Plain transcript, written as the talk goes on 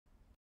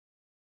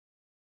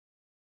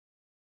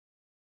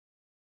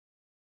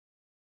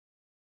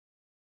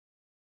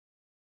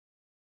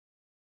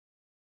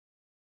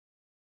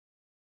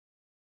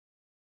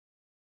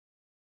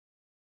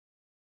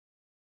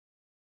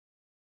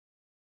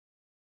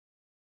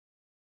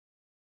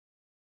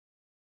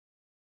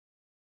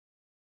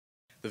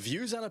The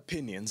views and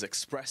opinions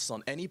expressed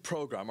on any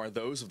program are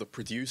those of the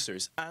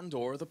producers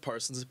and/or the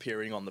persons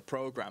appearing on the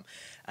program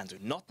and do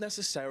not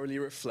necessarily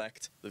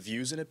reflect the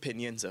views and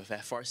opinions of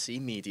FRC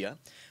Media,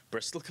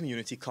 Bristol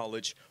Community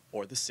College,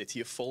 or the City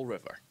of Fall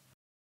River.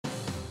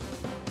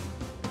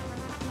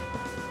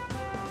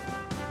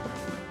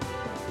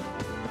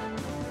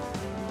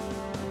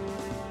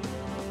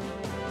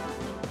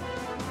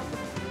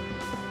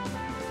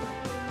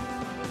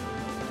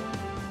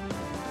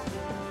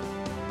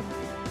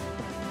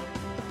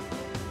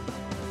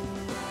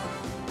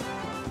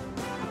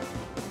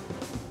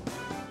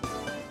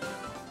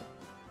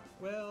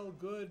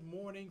 Good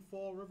morning,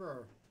 Fall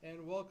River,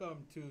 and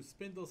welcome to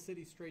Spindle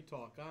City Straight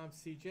Talk. I'm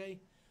CJ.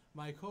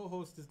 My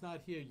co-host is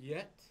not here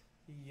yet.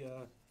 He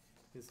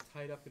is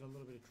tied up in a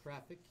little bit of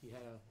traffic. He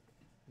had a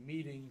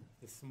meeting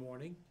this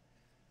morning,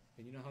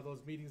 and you know how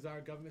those meetings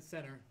are, government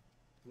center.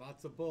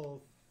 Lots of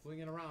bull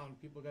flinging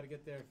around. People got to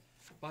get their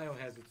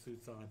biohazard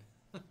suits on.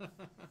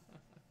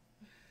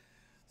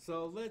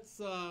 So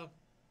let's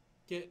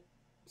get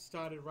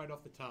started right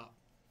off the top.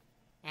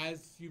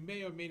 As you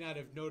may or may not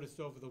have noticed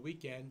over the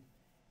weekend,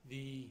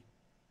 the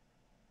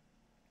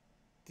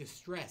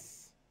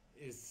distress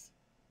is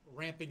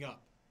ramping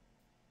up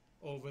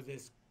over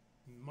this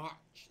March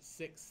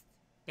 6th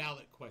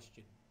ballot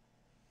question.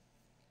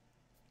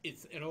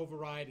 It's an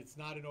override, it's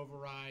not an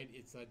override,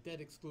 it's a debt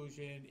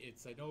exclusion,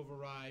 it's an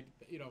override.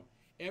 You know,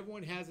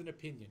 everyone has an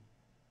opinion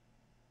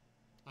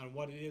on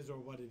what it is or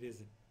what it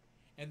isn't.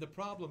 And the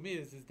problem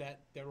is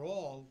that they're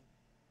all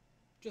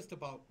just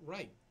about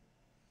right.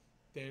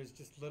 There's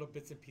just little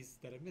bits and pieces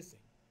that are missing.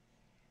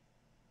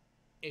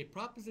 A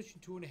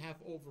Proposition 2.5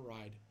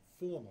 override,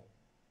 formal,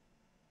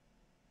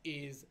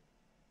 is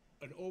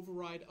an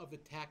override of the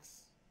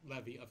tax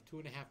levy of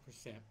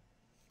 2.5%,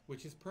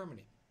 which is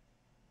permanent.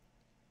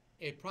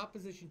 A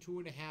Proposition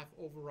 2.5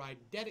 override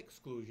debt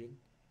exclusion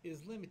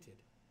is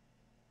limited.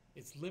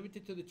 It's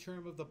limited to the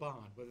term of the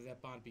bond, whether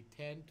that bond be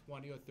 10,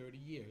 20, or 30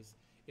 years.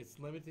 It's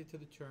limited to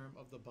the term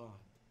of the bond.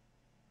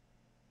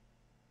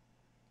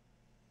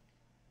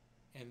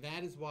 And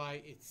that is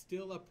why it's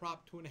still a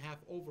Prop 2.5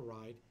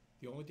 override.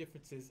 The only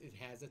difference is it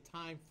has a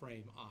time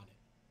frame on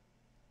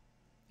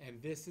it.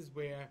 And this is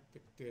where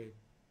the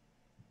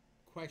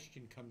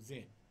question comes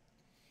in.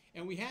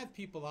 And we have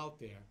people out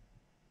there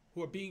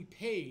who are being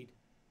paid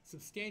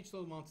substantial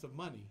amounts of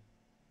money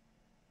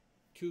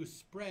to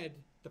spread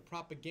the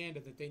propaganda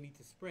that they need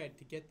to spread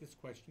to get this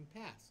question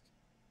passed.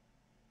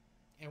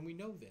 And we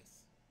know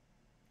this.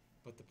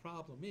 But the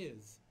problem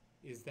is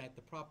that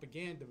the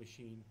propaganda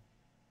machine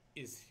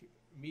is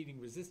meeting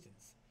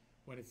resistance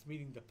when it's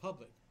meeting the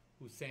public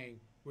who's saying,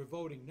 we're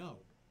voting no.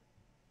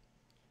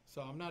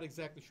 So I'm not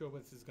exactly sure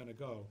where this is going to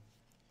go,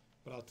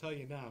 but I'll tell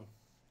you now,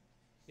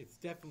 it's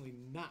definitely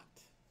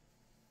not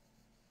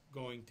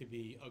going to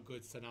be a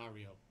good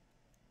scenario.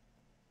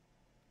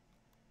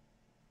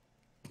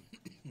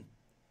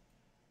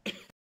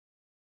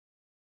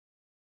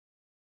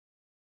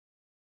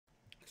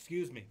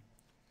 Excuse me.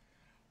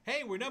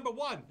 Hey, we're number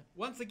one.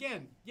 Once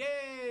again.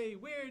 Yay,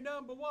 we're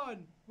number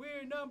one.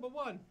 We're number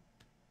one.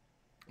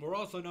 We're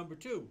also number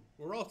two.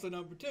 We're also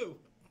number two.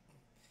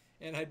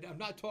 And I'm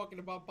not talking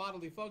about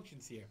bodily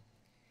functions here.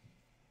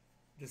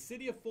 The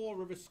City of Fall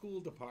River School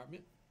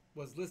Department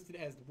was listed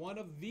as one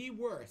of the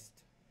worst,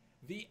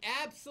 the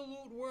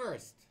absolute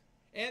worst,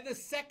 and the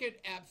second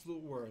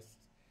absolute worst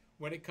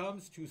when it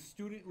comes to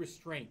student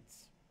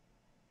restraints.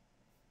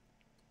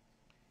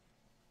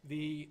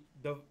 The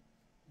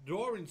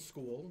Doran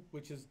School,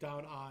 which is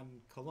down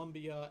on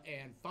Columbia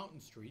and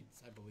Fountain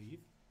Streets, I believe,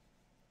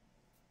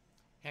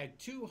 had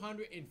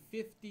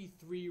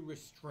 253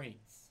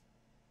 restraints.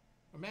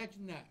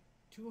 Imagine that.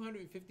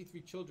 253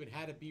 children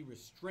had to be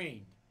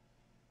restrained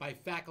by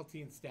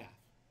faculty and staff.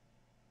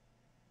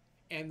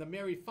 And the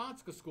Mary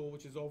Fonseca School,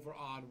 which is over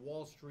on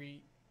Wall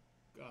Street,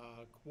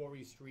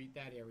 Quarry Street,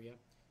 that area,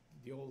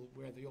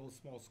 where the old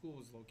small school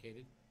was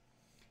located,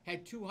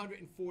 had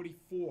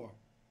 244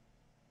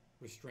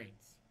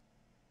 restraints.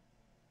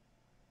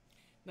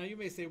 Now you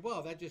may say,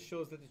 well, that just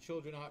shows that the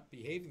children aren't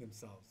behaving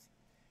themselves.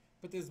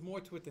 But there's more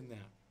to it than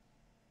that.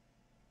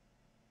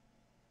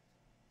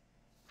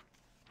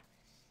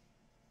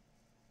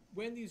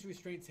 When these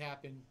restraints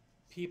happen,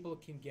 people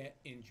can get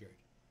injured.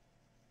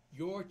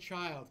 Your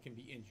child can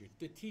be injured.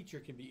 The teacher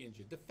can be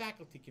injured. The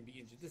faculty can be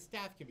injured. The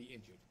staff can be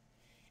injured.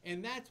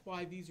 And that's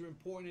why these are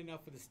important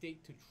enough for the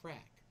state to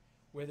track,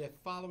 where they're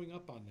following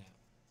up on that.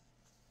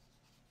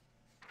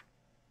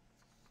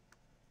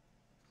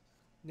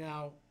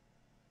 Now,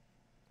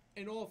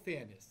 in all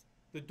fairness,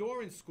 the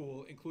Doran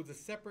School includes a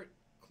separate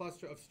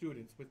cluster of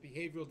students with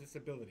behavioral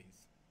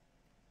disabilities.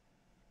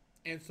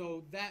 And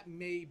so that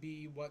may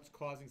be what's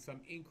causing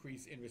some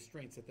increase in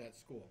restraints at that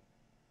school.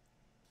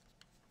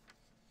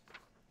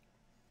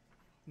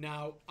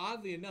 Now,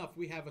 oddly enough,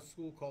 we have a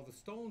school called the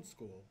Stone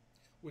School,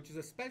 which is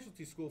a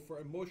specialty school for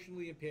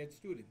emotionally impaired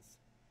students.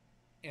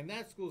 And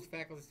that school's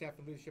faculty, staff,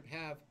 and leadership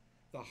have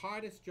the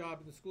hardest job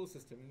in the school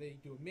system, and they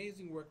do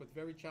amazing work with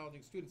very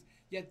challenging students,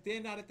 yet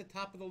they're not at the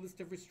top of the list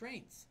of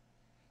restraints.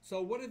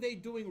 So what are they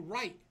doing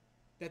right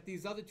that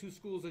these other two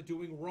schools are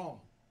doing wrong?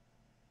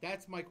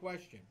 That's my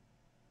question.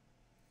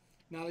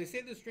 Now, they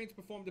say the restraints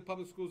performed in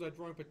public schools are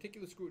drawing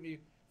particular scrutiny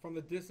from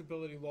the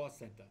Disability Law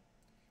Center.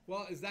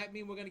 Well, does that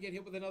mean we're going to get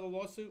hit with another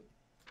lawsuit?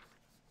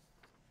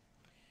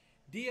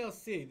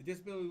 DLC, the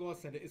Disability Law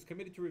Center, is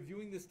committed to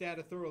reviewing this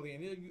data thoroughly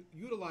and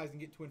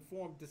utilizing it to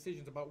inform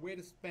decisions about where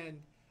to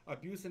spend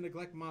abuse and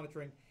neglect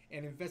monitoring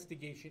and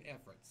investigation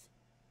efforts.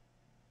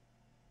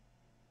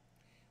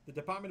 The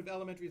Department of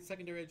Elementary and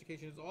Secondary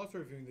Education is also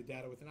reviewing the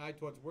data with an eye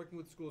towards working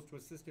with schools to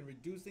assist in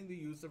reducing the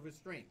use of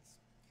restraints.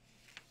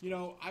 You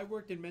know, I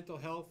worked in mental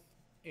health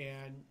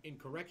and in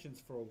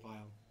corrections for a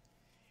while,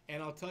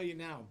 and I'll tell you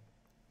now,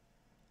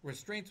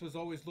 restraints was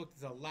always looked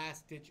as a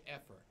last-ditch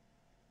effort.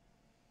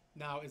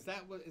 Now, is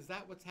that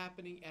what's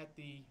happening at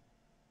the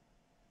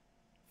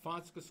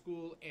Fonseca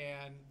school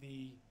and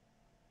the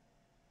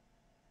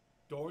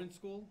Doran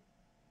school?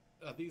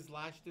 These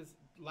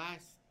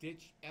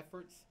last-ditch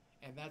efforts,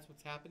 and that's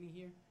what's happening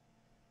here?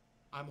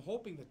 I'm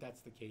hoping that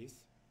that's the case,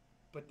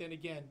 but then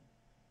again,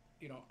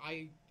 you know,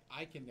 I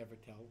can never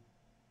tell.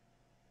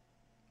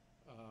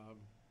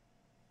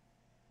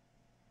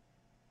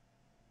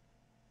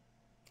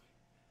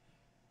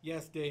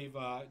 Yes, Dave,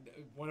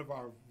 one of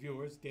our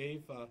viewers,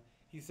 Dave,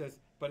 he says,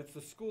 but it's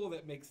the school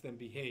that makes them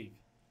behave.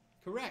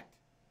 Correct.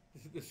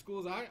 The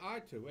schools are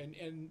too,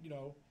 and you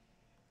know,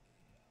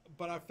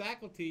 but our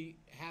faculty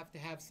have to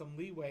have some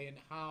leeway in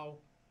how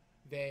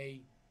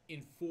they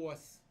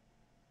enforce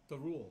the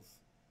rules.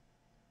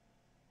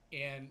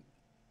 And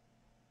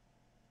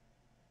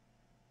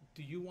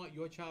do you want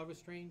your child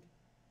restrained?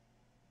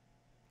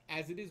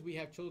 As it is, we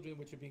have children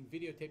which are being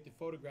videotaped and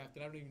photographed,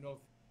 and I don't even know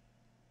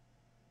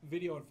if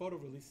video and photo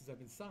releases have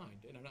been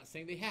signed. And I'm not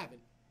saying they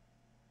haven't.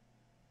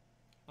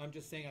 I'm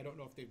just saying I don't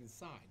know if they've been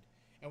signed.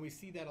 And we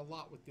see that a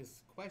lot with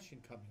this question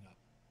coming up.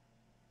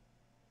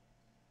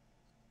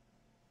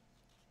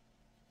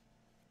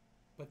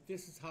 But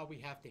this is how we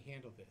have to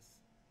handle this.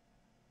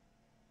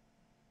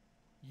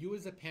 You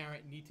as a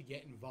parent need to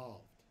get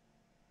involved.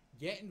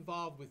 Get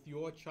involved with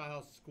your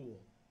child's school.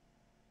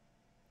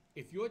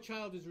 If your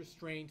child is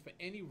restrained for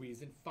any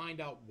reason, find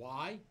out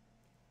why,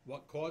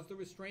 what caused the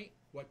restraint,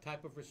 what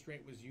type of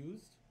restraint was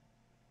used,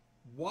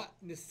 what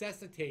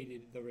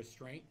necessitated the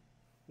restraint,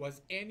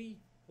 was any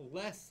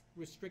less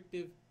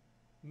restrictive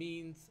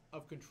means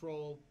of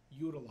control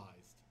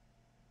utilized,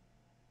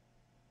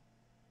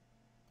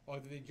 or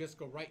did they just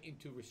go right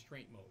into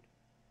restraint mode?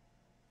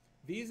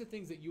 These are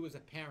things that you as a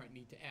parent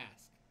need to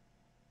ask.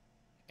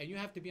 And you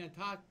have to be on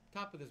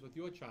top of this with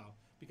your child,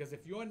 because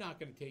if you're not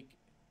going to take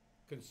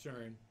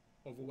concern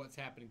over what's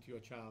happening to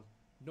your child,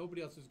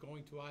 nobody else is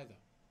going to either.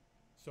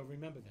 So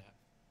remember that.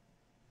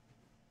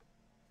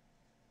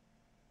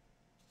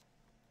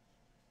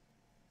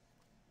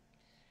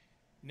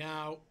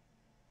 Now,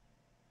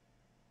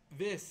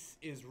 this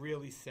is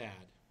really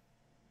sad.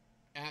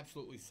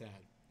 Absolutely sad.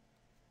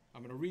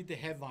 I'm going to read the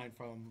headline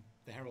from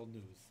the Herald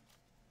News.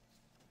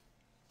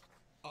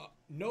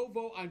 No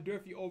vote on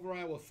Durfee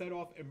override will set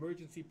off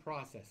emergency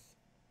process.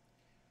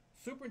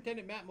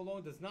 Superintendent Matt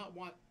Malone does not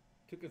want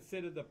to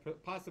consider the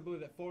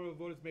possibility that Florida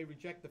voters may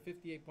reject the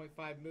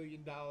 $58.5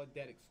 million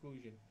debt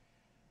exclusion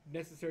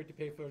necessary to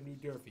pay for a new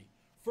Durfee.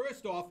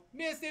 First off,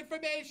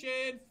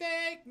 misinformation,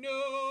 fake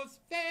news,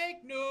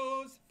 fake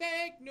news,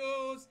 fake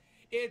news.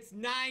 It's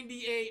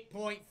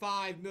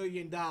 $98.5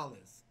 million.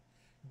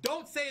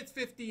 Don't say it's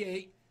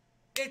 58.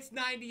 It's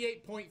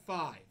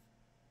 98.5.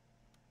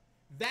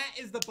 That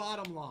is the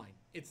bottom line.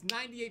 It's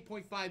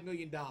 $98.5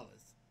 million.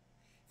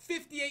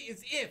 58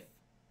 is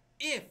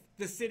if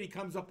the city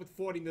comes up with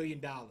 $40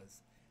 million.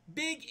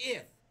 Big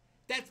if.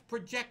 That's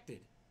projected.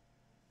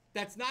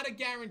 That's not a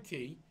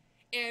guarantee.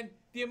 And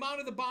the amount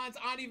of the bonds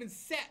aren't even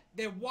set.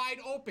 They're wide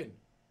open.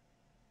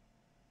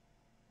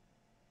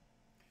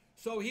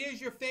 So here's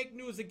your fake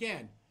news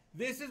again.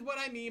 This is what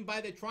I mean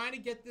by they're trying to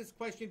get this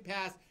question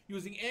passed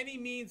using any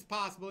means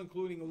possible,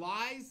 including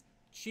lies,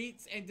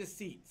 cheats, and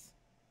deceits.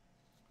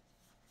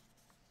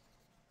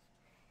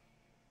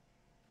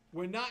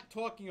 We're not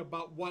talking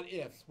about what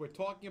ifs. We're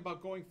talking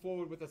about going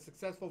forward with a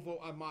successful vote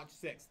on March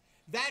 6th.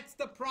 That's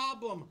the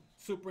problem,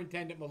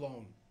 Superintendent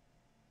Malone.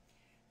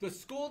 The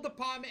school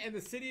department and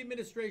the city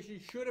administration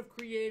should have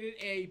created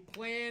a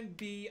Plan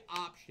B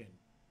option.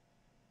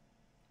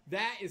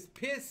 That is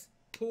piss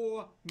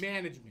poor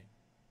management.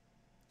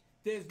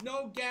 There's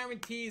no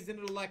guarantees in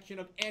an election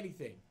of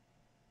anything.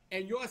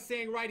 And you're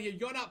saying right here,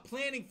 you're not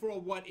planning for a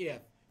what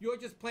if. You're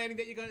just planning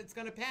that it's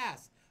going to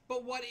pass.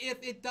 But what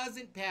if it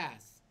doesn't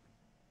pass?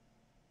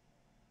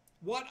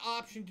 What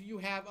option do you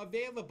have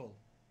available?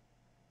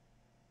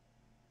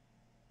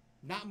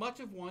 Not much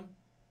of one.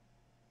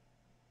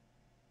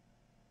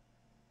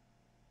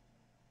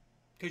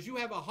 Because you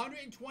have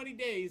 120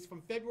 days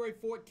from February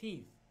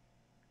 14th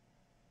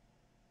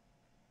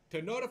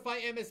to notify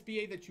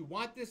MSBA that you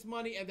want this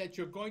money and that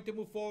you're going to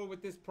move forward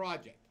with this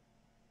project.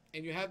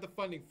 And you have the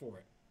funding for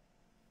it.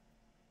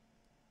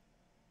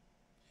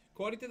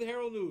 According to the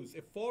Herald News,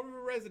 if Fall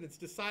River residents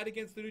decide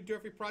against the New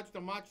Durfee project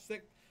on March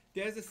 6th,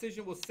 their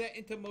decision will set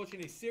into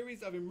motion a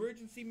series of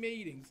emergency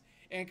meetings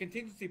and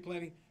contingency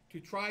planning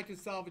to try to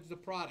salvage the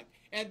product.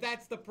 And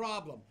that's the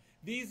problem.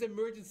 These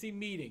emergency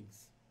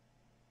meetings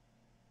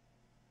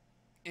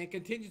and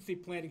contingency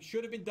planning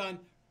should have been done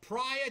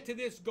prior to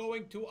this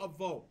going to a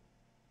vote.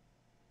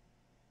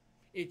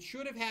 It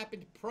should have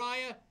happened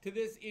prior to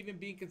this even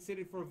being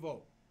considered for a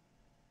vote.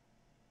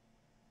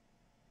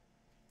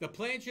 The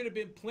plan should have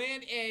been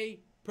Plan A,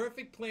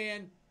 perfect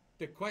plan.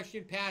 The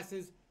question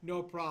passes,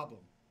 no problem.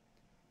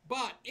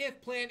 But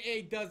if Plan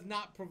A does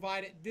not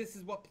provide it, this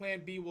is what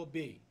Plan B will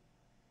be.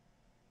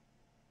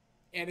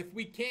 And if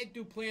we can't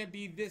do Plan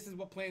B, this is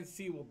what Plan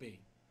C will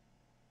be.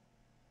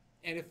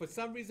 And if for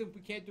some reason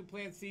we can't do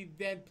Plan C,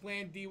 then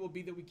Plan D will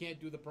be that we can't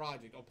do the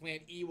project. Or Plan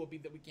E will be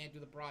that we can't do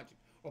the project.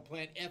 Or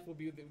Plan F will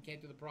be that we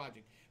can't do the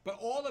project. But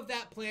all of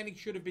that planning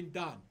should have been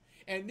done.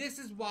 And this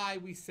is why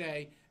we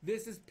say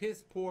this is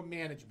piss poor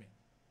management.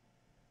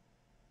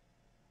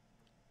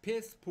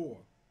 Piss poor.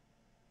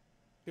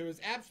 There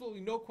is absolutely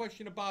no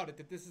question about it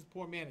that this is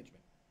poor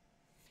management.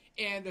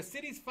 And the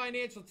city's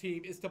financial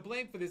team is to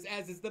blame for this,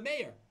 as is the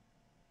mayor.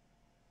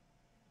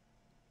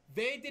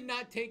 They did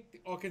not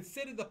take or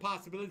consider the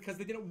possibility, because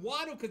they didn't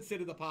want to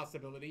consider the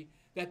possibility,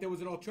 that there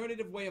was an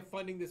alternative way of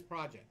funding this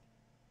project.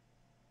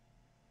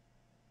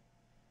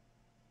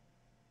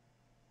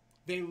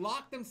 They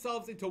locked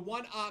themselves into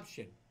one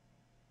option.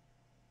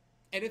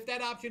 And if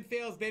that option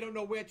fails, they don't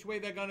know which way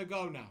they're going to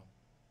go now.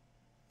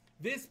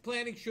 This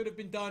planning should have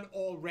been done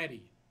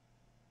already.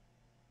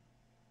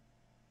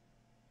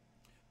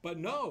 But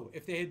no,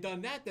 if they had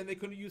done that, then they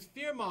couldn't use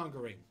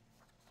fear-mongering.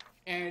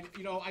 And,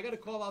 you know, I got to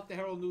call out the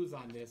Herald News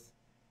on this.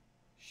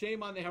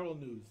 Shame on the Herald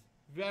News.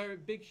 Very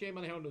big shame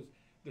on the Herald News.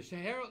 The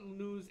Herald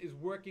News is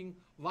working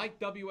like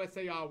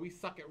WSAR, we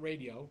suck at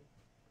radio,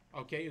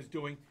 okay, is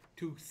doing,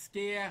 to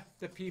scare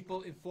the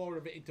people in Fall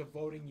River into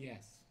voting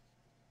yes.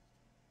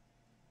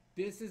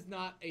 This is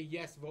not a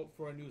yes vote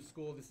for a new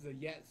school. This is a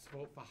yes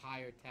vote for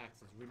higher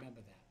taxes.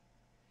 Remember that.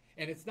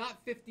 And it's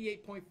not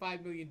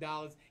 $58.5 million.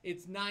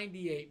 It's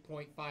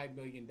 $98.5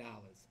 million.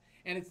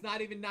 And it's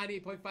not even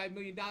 $98.5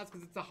 million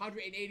because it's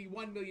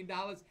 $181 million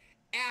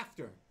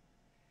after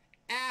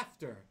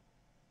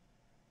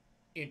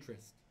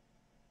interest.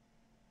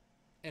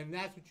 And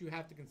that's what you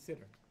have to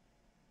consider.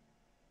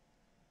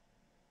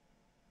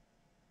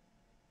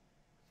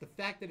 The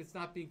fact that it's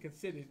not being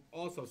considered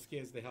also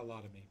scares the hell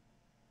out of me.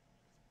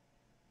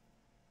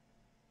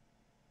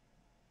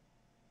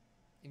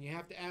 And you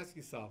have to ask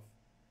yourself,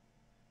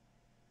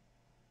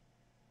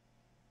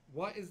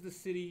 what is the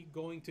city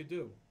going to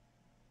do?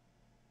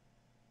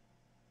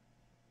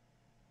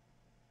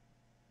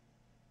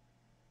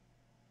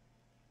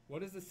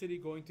 What is the city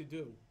going to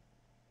do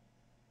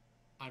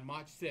on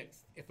March 6th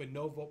if a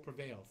no vote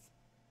prevails?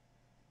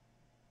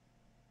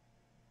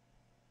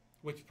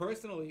 Which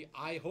personally,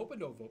 I hope a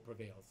no vote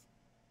prevails.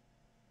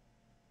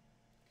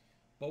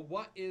 But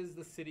what is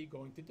the city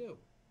going to do?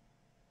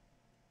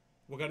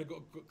 We're going to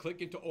go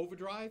click into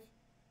overdrive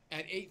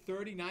at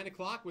 8:30, 9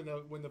 o'clock when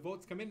the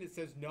votes come in. It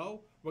says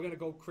no. We're going to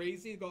go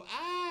crazy and go,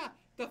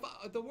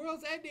 the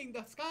world's ending.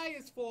 The sky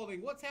is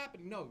falling. What's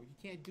happening? No, you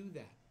can't do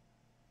that.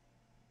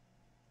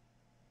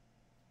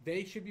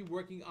 They should be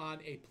working on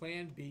a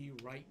plan B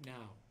right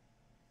now.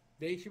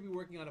 They should be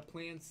working on a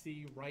plan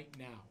C right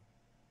now.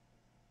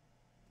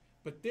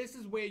 But this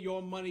is where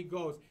your money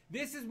goes.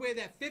 This is where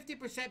that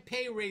 50%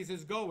 pay raise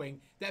is going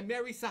that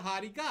Mary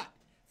Sahadi got.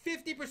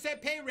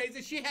 50% pay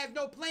raises, she has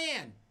no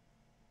plan.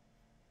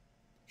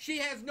 She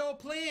has no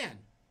plan.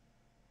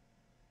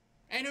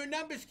 And her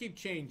numbers keep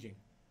changing.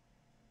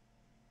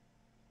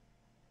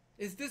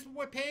 Is this what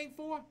we're paying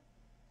for?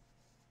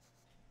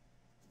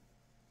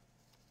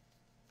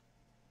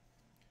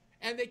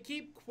 And they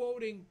keep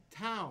quoting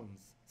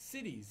towns,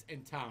 cities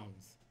and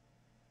towns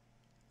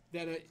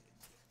that are,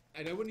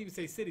 and I wouldn't even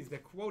say cities, they're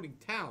quoting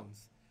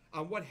towns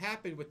on what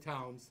happened with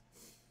towns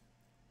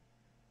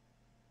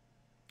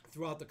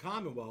throughout the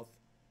Commonwealth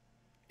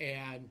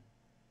and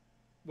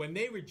when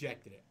they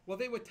rejected it. Well,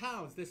 they were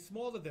towns. They're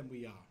smaller than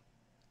we are.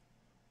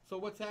 So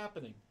what's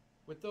happening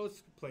with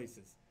those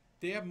places?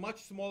 They are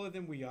much smaller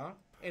than we are,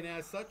 and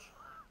as such,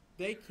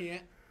 they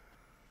can't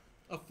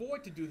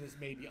afford to do this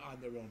maybe on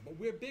their own. But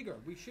we're bigger.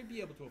 We should be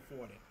able to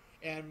afford it.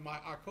 And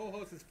our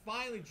co-host has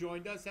finally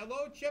joined us.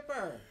 Hello,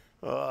 Chipper.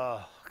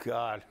 Oh,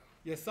 God.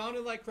 You're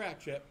sounding like crap,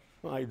 Chip.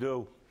 I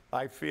do.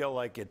 I feel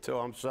like it, too.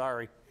 I'm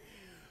sorry.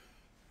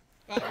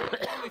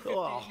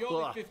 You're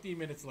only 15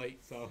 minutes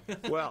late, so.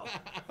 Well.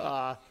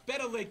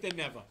 Better late than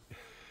never.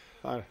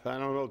 I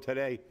don't know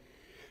today.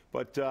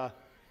 But I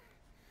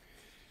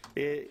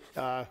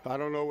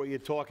don't know what you're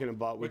talking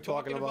about. We're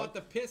talking about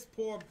the piss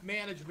poor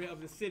management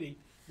of the city,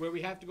 where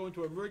we have to go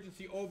into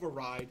emergency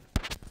override.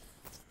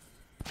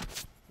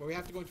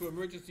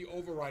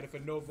 If a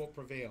no vote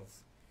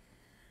prevails.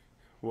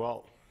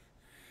 Well,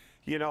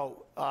 you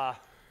know,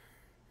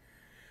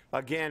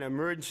 again,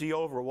 emergency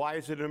over. Why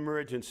is it an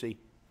emergency?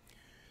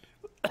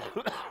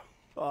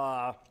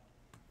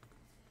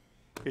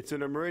 It's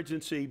an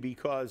emergency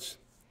because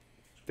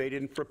they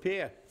didn't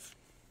prepare.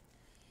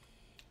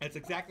 That's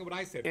exactly what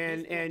I said.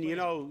 And you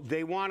know,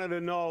 they wanted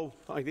to know,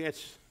 I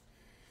guess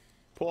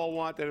Paul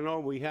wanted to know,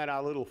 we had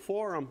our little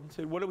forum. He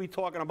said, what are we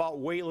talking about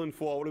Wayland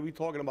for? What are we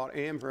talking about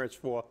Amherst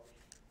for?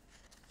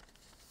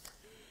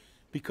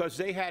 Because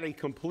they had a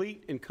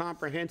complete and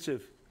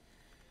comprehensive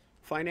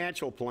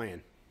financial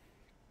plan.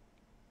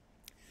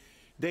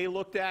 They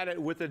looked at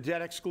it with a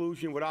debt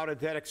exclusion, without a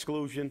debt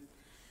exclusion.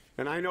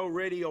 And I know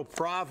Radio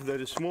Pravda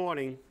this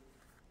morning,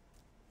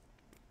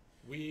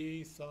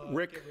 we saw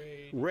Rick,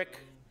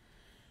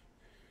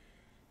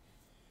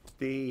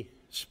 the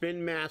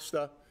spin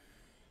master,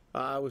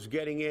 was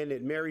getting in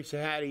that Mary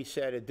Sahadi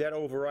said a debt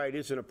override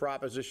isn't a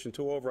Proposition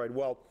 2 override.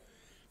 Well,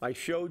 I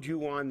showed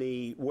you on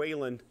the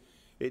Wayland,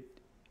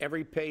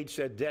 every page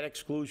said debt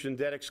exclusion,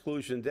 debt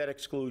exclusion, debt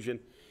exclusion.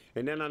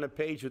 And then on the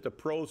page with the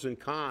pros and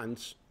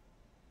cons,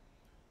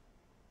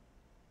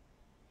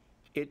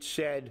 it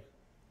said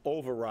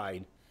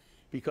override,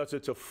 because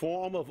it's a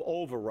form of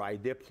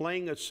override. They're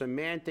playing a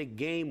semantic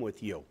game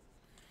with you.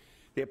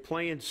 They're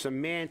playing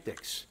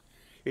semantics.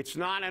 It's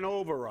not an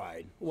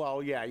override.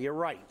 Well, yeah, you're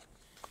right.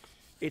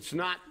 It's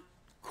not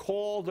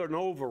called an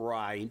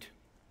override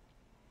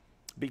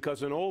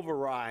because an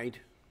override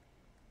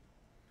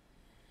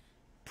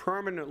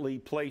permanently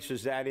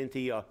places that into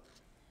your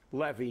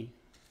levy,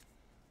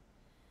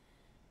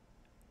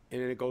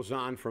 and then it goes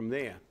on from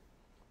there.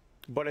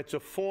 But it's a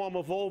form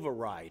of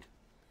override.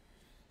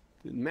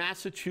 The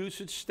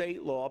Massachusetts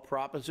state law,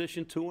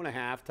 Proposition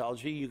 2.5,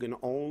 tells you you can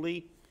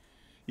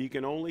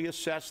only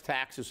assess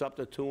taxes up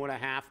to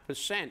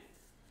 2.5%.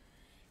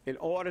 In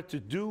order to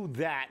do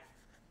that,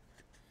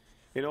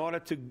 in order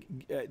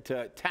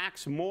to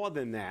tax more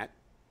than that,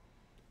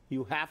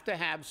 you have to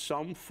have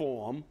some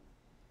form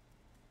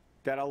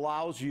that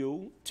allows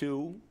you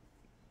to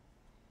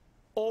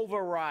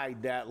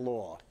override that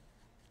law.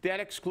 Debt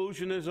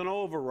exclusion is an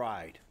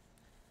override.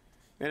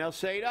 And they'll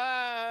say,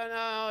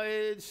 no,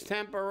 it's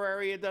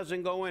temporary, it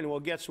doesn't go in. Well,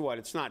 guess what?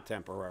 It's not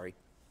temporary.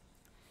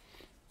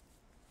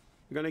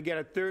 You're going to get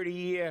a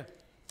 30-year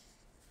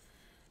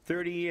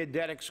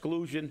debt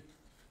exclusion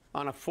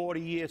on a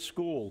 40-year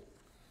school.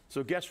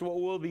 So guess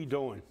what we'll be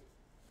doing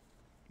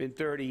in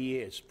 30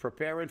 years?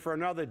 Preparing for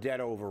another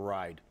debt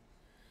override.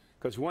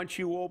 Because once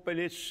you open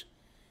this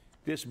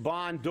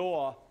barn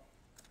door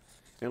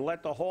and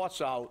let the horse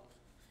out,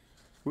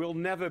 we'll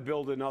never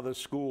build another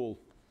school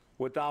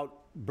without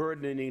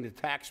burdening the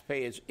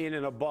taxpayers in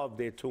and above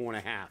their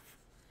 2.5.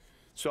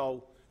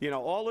 So, you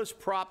know, all this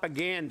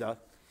propaganda,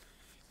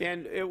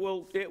 and it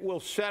will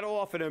set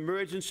off an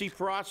emergency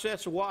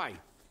process. Why?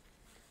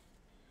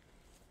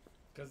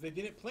 Because they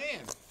didn't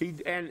plan.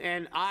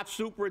 And our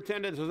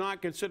superintendent does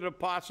not consider a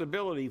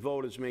possibility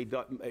voters may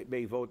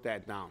vote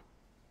that down.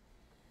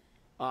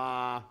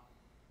 And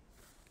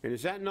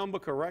is that number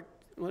correct?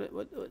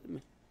 What?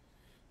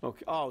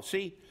 Okay. Oh,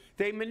 see,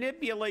 they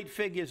manipulate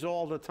figures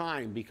all the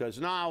time because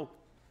now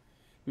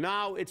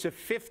it's a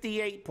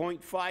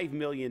 $58.5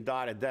 million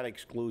debt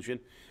exclusion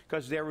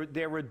because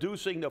they're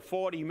reducing the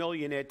 $40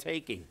 million they're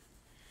taking.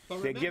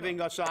 But they're remember,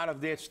 giving us out of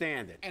their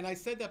standard. and I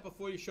said that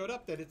before you showed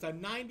up, that it's a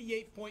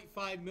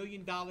 $98.5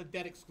 million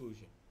debt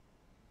exclusion.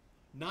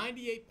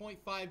 $98.5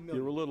 million.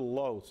 You're a little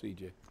low,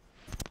 CJ.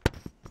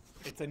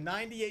 It's a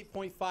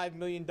 $98.5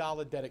 million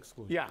debt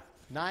exclusion. Yeah.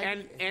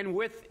 And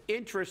with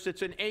interest,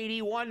 it's an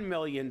 $81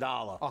 million.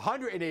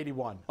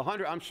 181.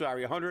 $181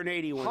 million.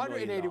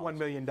 $181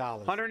 million.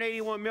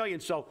 $181 million.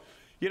 So,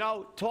 you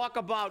know, talk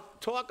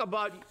about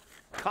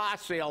car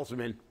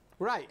salesmen.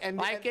 Right.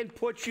 I can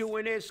put you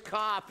in his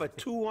car for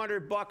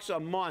 $200 a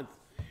month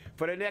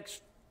for the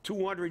next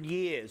 200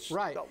 years.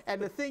 Right.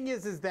 And the thing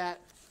is that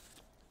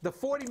the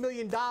 $40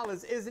 million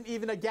isn't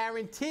even a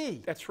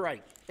guarantee. That's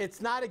right.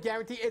 It's not a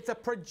guarantee. It's a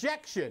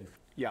projection.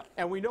 Yeah.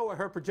 And we know what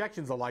her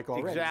projections are like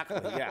already.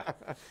 Exactly, yeah.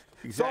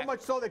 Exactly. So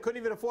much so they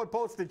couldn't even afford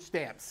postage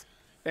stamps.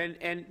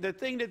 And the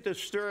thing that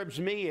disturbs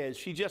me is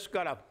she just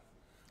got a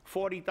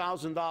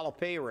 $40,000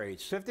 pay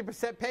raise.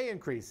 50% pay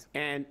increase.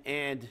 And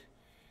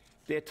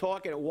they're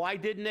talking, why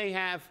didn't they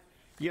have,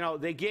 you know,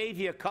 they gave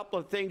you a couple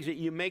of things that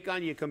you make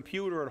on your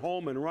computer at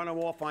home and run them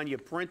off on your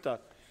printer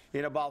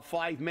in about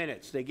 5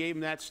 minutes. They gave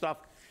them that stuff.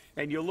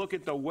 And you look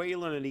at the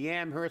Wayland and the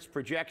Amherst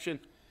projection.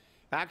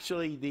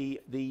 Actually,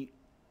 the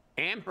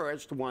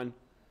Amherst one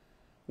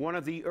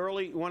of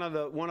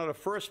the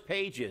first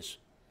pages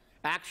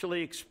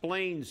actually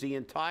explains the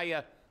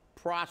entire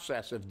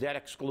process of debt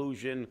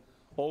exclusion,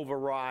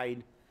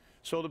 override,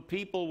 so the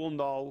people will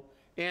know,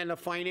 and the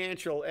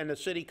financial and the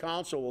city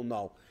council will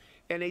know.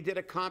 And they did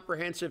a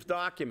comprehensive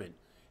document,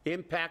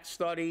 impact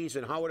studies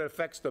and how it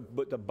affects the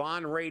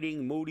bond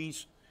rating,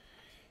 Moody's.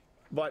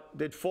 But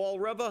did Fall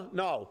River?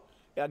 No.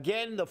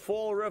 Again, the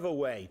Fall River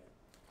way.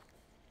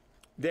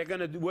 We're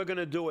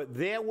gonna do it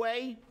their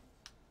way,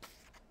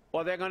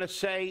 or they're going to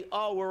say,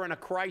 oh, we're in a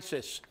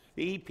crisis.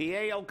 The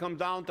EPA will come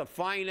down to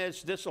fine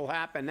us. This will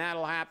happen.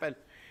 That'll happen.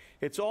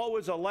 It's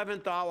always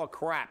 11th hour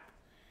crap.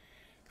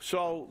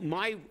 So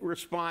my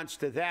response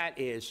to that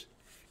is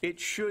it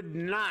should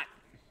not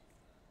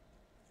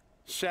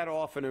set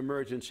off an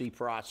emergency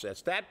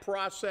process. That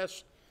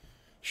process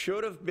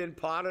should have been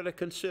part of the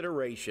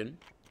consideration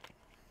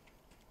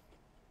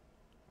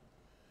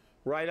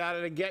right out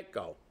of the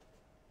get-go,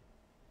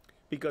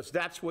 because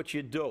that's what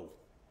you do.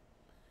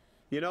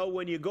 You know,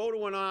 when you go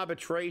to an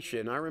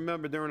arbitration, I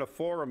remember during a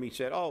forum he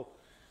said, oh,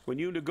 when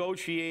you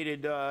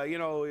negotiated,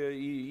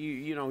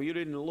 you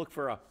didn't look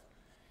for a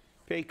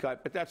pay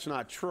cut, but that's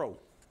not true.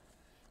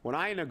 When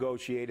I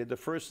negotiated, the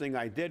first thing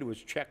I did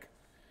was check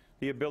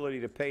the ability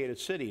to pay the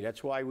city.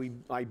 That's why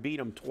I beat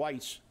them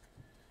twice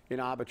in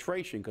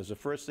arbitration, because the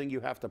first thing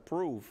you have to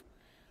prove,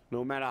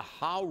 no matter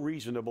how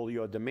reasonable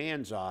your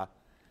demands are,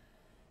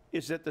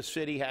 is that the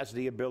city has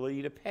the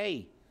ability to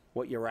pay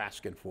what you're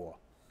asking for.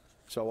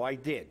 So I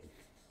did.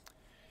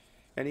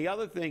 And the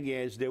other thing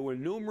is, there were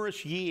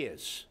numerous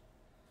years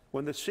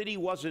when the city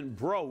wasn't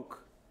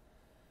broke,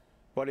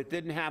 but it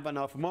didn't have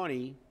enough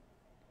money,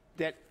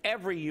 that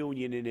every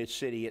union in this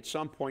city at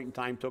some point in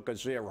time took a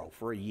zero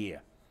for a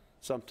year,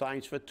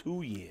 sometimes for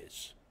 2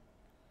 years.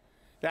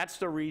 That's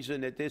the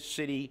reason that this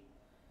city,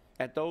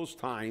 at those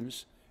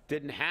times,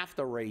 didn't have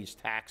to raise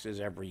taxes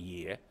every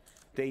year.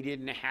 They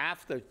didn't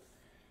have to,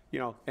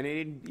 and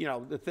they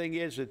didn't, the thing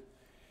is that,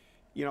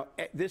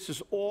 this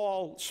is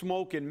all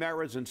smoke and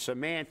mirrors and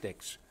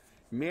semantics.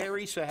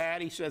 Mary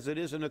Sahadi says it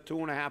isn't a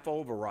 2.5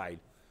 override.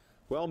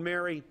 Well,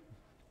 Mary,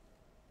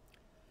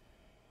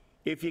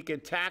 if you can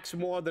tax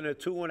more than a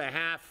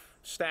 2.5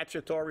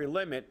 statutory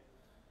limit,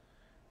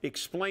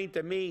 explain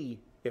to me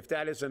if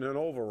that isn't an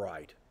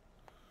override.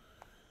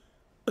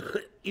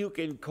 You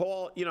can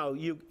call,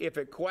 if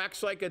it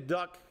quacks like a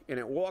duck and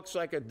it walks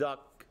like a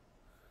duck,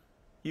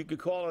 you can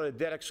call it a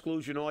debt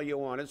exclusion all you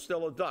want. It's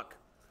still a duck.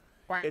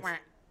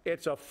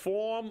 It's a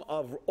form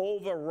of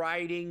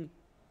overriding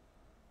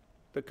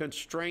the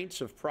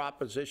constraints of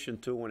Proposition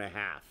 2.5.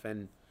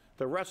 And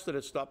the rest of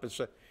the stuff is,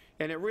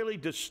 and it really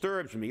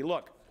disturbs me.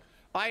 Look,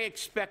 I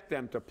expect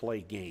them to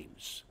play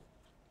games.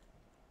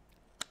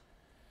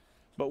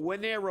 But when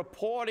they're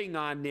reporting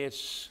on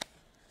this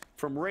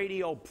from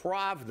Radio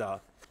Pravda,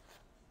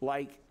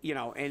 like,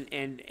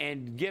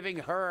 and giving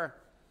her,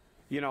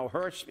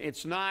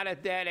 it's not a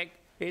debt,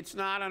 it's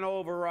not an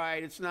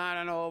override, it's not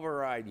an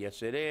override.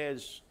 Yes, it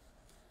is.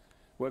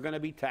 We're going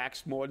to be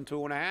taxed more than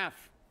 2.5.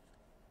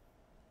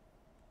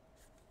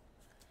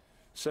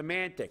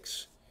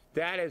 Semantics.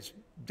 That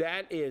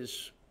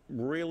is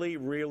really,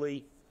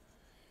 really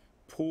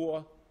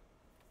poor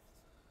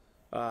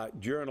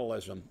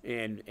journalism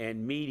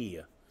and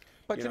media.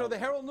 But the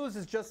Herald News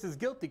is just as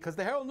guilty, because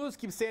the Herald News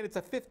keeps saying it's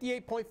a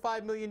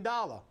 $58.5 million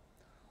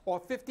or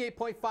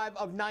 58.5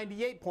 of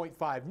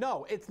 98.5.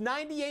 No, it's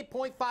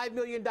 $98.5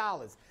 million.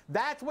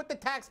 That's what the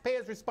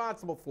taxpayer is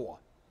responsible for.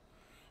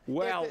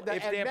 Well,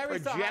 if their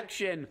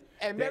projection...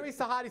 And Mary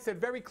Sahadi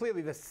said very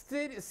clearly, the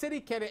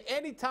city can at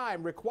any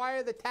time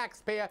require the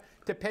taxpayer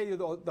to pay you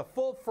the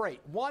full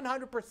freight,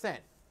 100%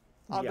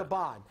 of the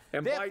bond.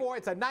 And therefore,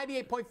 it's a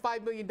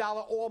 $98.5 million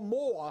or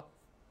more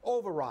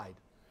override.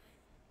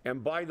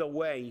 And by the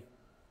way,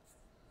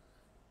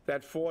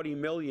 that $40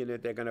 million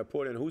that they're going to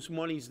put in, whose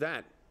money's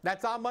that?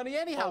 That's our money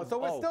anyhow, so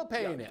we're still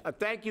paying it.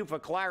 Thank you for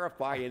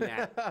clarifying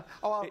that.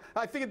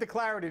 I figured the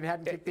clarity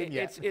hadn't kicked in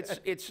yet.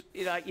 It's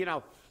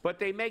but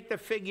they make the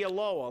figure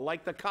lower,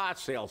 like the car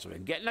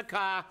salesman. Get in a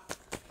car,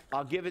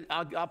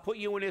 I'll put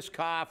you in this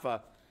car for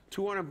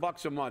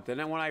 $200 a month, and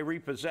then when I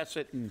repossess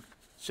it in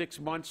 6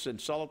 months and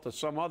sell it to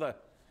some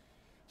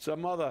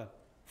other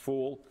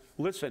fool.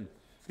 Listen,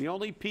 the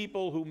only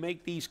people who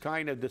make these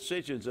kind of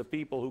decisions are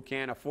people who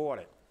can't afford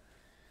it.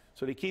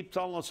 So they keep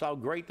telling us how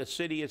great the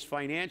city is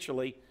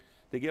financially.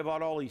 They give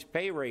out all these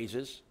pay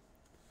raises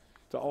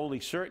to only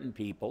certain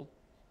people.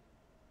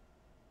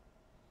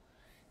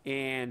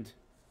 And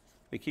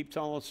they keep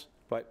telling us,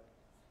 but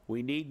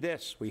we need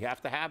this. We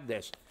have to have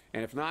this.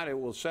 And if not, it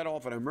will set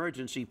off an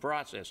emergency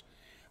process.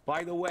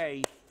 By the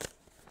way,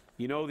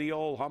 you know the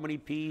old, how many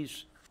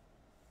P's?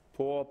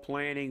 Poor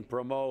planning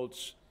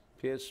promotes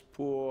piss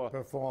poor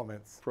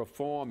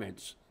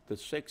performance. The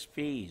 6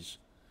 P's.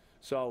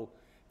 So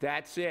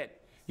that's it.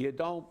 You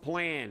don't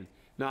plan.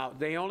 Now,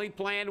 they only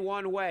planned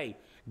one way.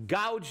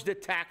 Gouge the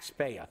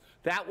taxpayer.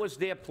 That was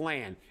their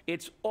plan.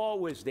 It's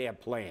always their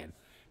plan.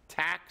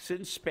 Tax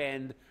and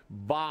spend,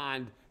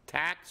 bond,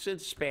 tax and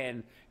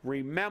spend.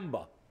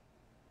 Remember,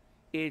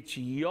 it's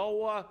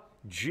your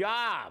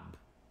job.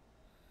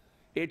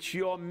 It's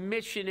your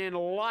mission in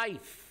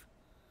life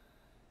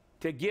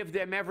to give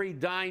them every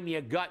dime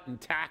you got in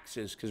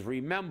taxes. Because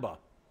remember,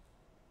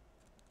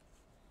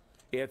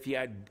 if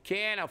you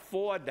can't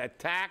afford the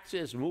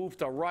taxes, move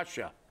to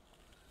Russia.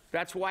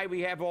 That's why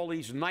we have all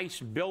these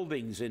nice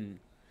buildings in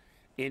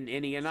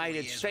in the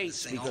United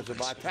States because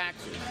of our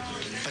taxes.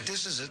 But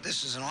this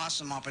is an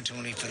awesome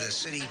opportunity for the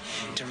city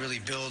to really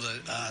build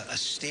a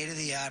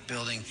state-of-the-art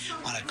building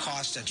on a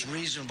cost that's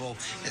reasonable.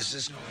 As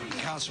this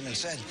councilman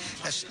said,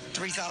 that's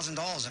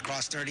 $3,000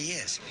 across 30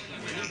 years.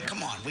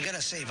 Come on, we got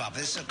to save up.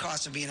 This is the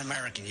cost of being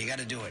American. You got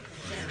to do it.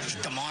 It's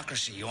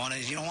democracy. You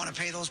don't want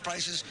to pay those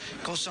prices?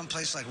 Go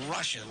someplace like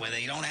Russia where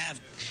they don't have,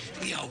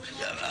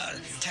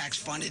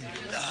 tax-funded.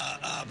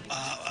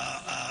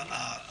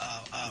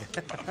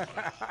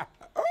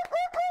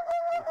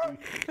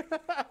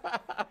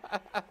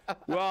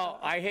 Well,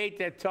 I hate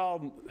to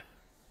tell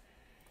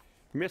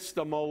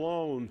Mr.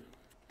 Malone,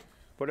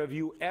 but have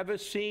you ever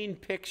seen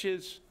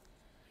pictures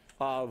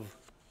of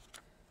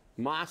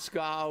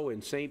Moscow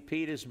and St.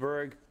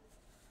 Petersburg?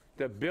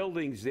 The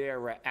buildings there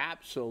are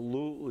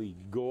absolutely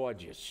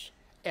gorgeous.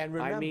 And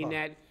remember, I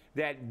mean,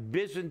 that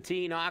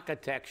Byzantine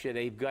architecture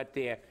they've got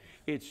there,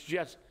 it's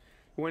just,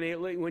 when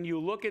you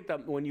look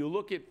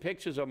at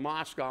pictures of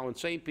Moscow and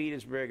St.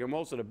 Petersburg, and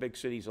most of the big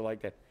cities are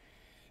like that,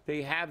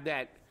 they have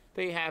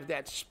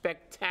that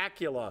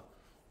spectacular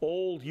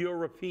old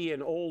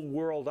European, old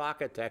world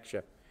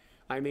architecture.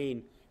 I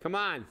mean, come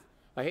on.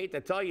 I hate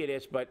to tell you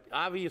this, but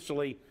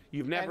obviously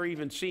you've never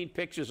even seen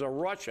pictures of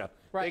Russia.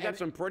 Right, they got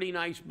some pretty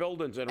nice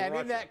buildings in Russia.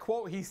 And in that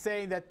quote, he's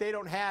saying that they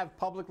don't have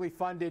publicly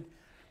funded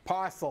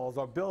parcels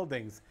or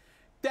buildings.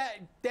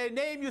 Their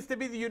name used to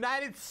be the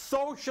United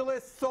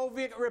Socialist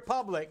Soviet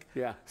Republic.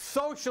 Yeah.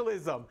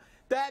 Socialism.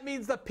 That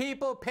means the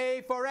people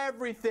pay for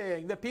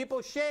everything. The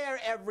people share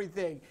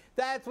everything.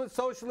 That's what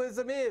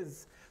socialism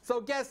is.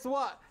 So guess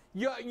what?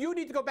 You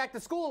need to go back to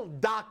school,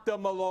 Dr.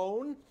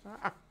 Malone.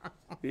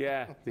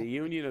 Yeah, the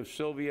Union of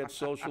Soviet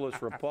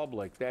Socialist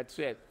Republic. That's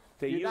it.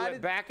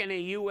 Back in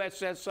the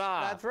USSR.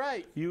 That's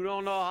right. You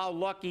don't know how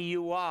lucky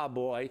you are,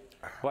 boy.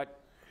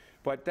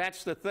 But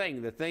that's the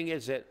thing. The thing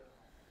is that,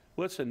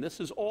 listen, this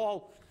is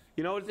all,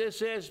 you know what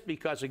this is?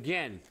 Because,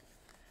 again,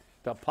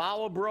 the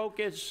power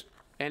brokers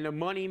and the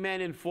money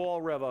men in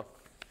Fall River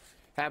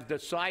have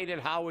decided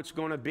how it's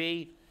going to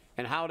be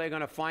and how they're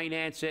going to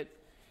finance it.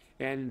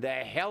 And the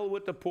hell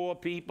with the poor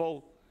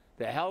people,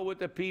 the hell with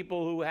the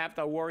people who have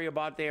to worry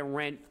about their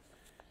rent.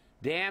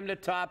 Damn the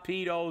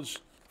torpedoes,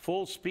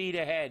 full speed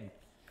ahead.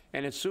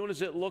 And as soon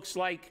as it looks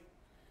like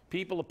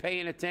people are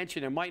paying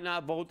attention and might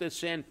not vote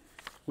this in,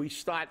 we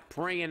start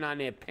preying on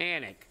their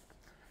panic.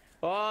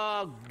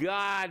 Oh,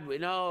 God,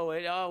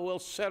 we'll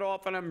set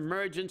off an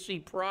emergency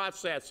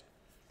process.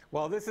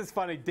 Well, this is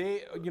funny.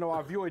 Dave,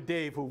 our viewer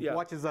Dave, who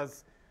watches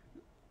us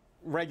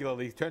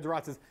regularly, turns around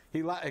and says,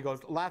 he goes,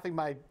 laughing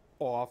my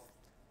off.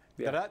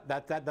 Yeah.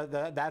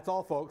 That's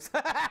all, folks.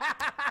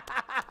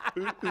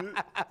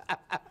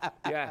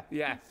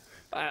 Yeah.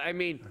 I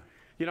mean,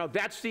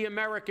 that's the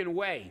American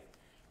way.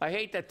 I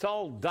hate to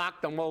tell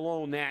Dr.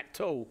 Malone that,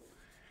 too,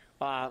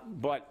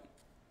 but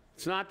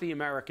it's not the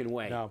American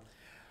way. No.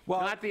 Well,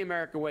 not the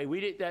American way.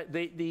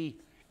 The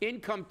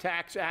Income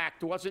Tax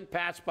Act wasn't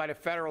passed by the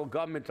federal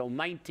government until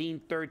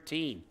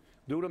 1913.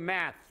 Do the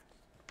math.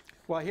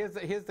 Well, here's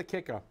the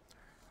kicker.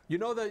 You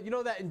know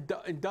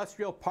that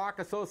Industrial Park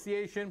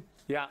Association?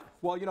 Yeah.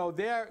 Well,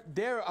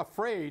 they're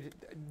afraid.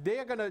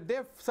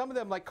 Some of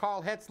them, like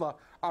Carl Hetzler,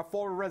 are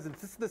former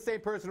residents. This is the same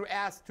person who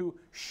asked to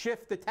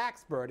shift the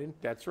tax burden.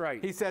 That's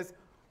right. He says,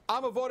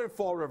 I'm a voter in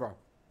Fall River.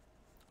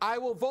 I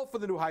will vote for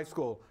the new high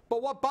school.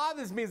 But what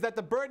bothers me is that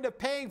the burden of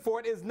paying for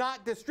it is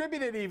not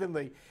distributed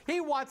evenly. He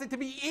wants it to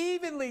be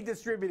evenly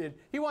distributed.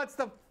 He wants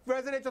the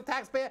residential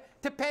taxpayer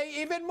to pay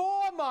even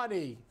more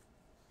money.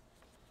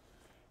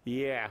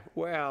 Yeah,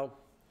 well,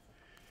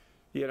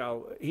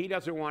 he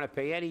doesn't want to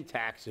pay any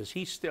taxes.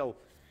 He's still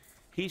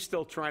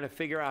trying to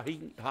figure out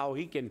how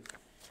he can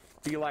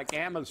be like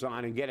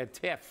Amazon and get a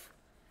TIF.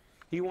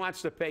 He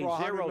wants to pay for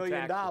zero $100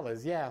 million,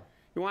 yeah.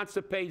 He wants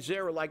to pay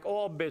zero like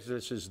all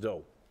businesses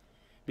do.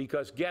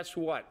 Because guess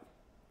what?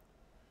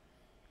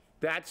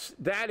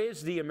 That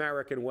is the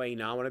American way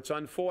now, and it's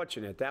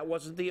unfortunate. That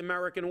wasn't the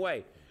American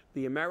way.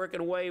 The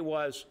American way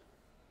was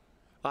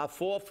our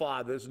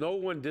forefathers. No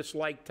one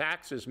disliked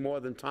taxes more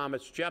than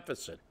Thomas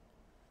Jefferson.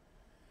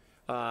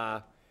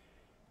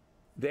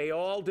 They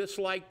all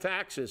disliked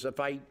taxes. If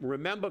I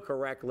remember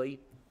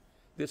correctly,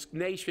 this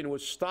nation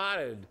was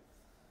started,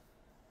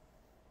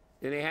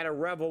 and they had a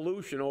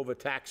revolution over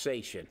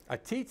taxation. A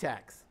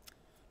T-tax.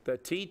 The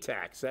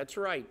T-tax, that's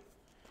right.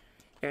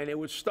 And it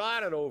was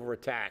started over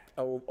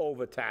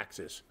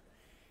taxes.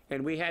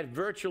 And we had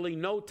virtually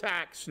no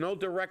tax, no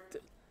direct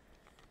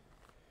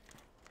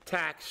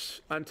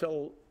tax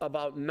until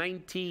about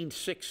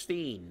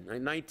 1916.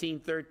 In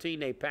 1913,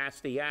 they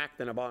passed the act,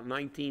 and about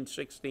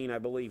 1916, I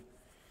believe,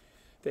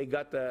 they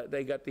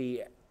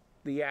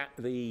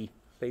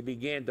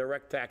began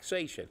direct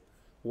taxation.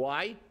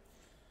 Why?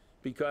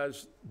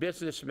 Because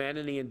businessmen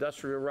in the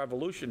Industrial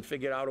Revolution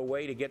figured out a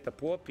way to get the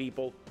poor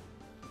people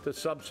to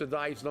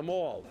subsidize them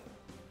all.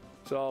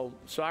 So,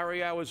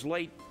 sorry I was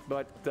late,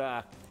 but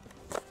I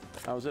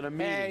was in a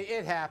meeting. Hey,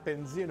 it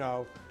happens,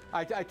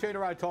 I turned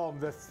around and told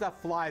him the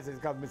stuff flies at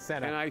the government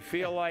center. And I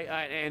feel like,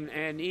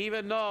 and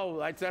even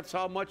though that's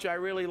how much I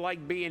really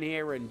like being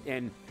here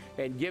and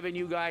and giving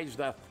you guys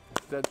the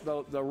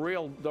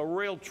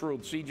real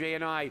truth. CJ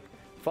and I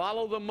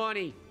follow the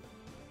money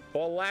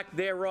or lack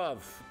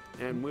thereof,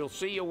 and we'll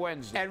see you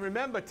Wednesday. And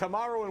remember,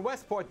 tomorrow in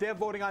Westport, they're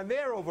voting on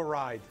their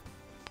override.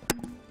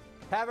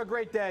 Have a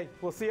great day.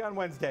 We'll see you on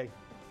Wednesday.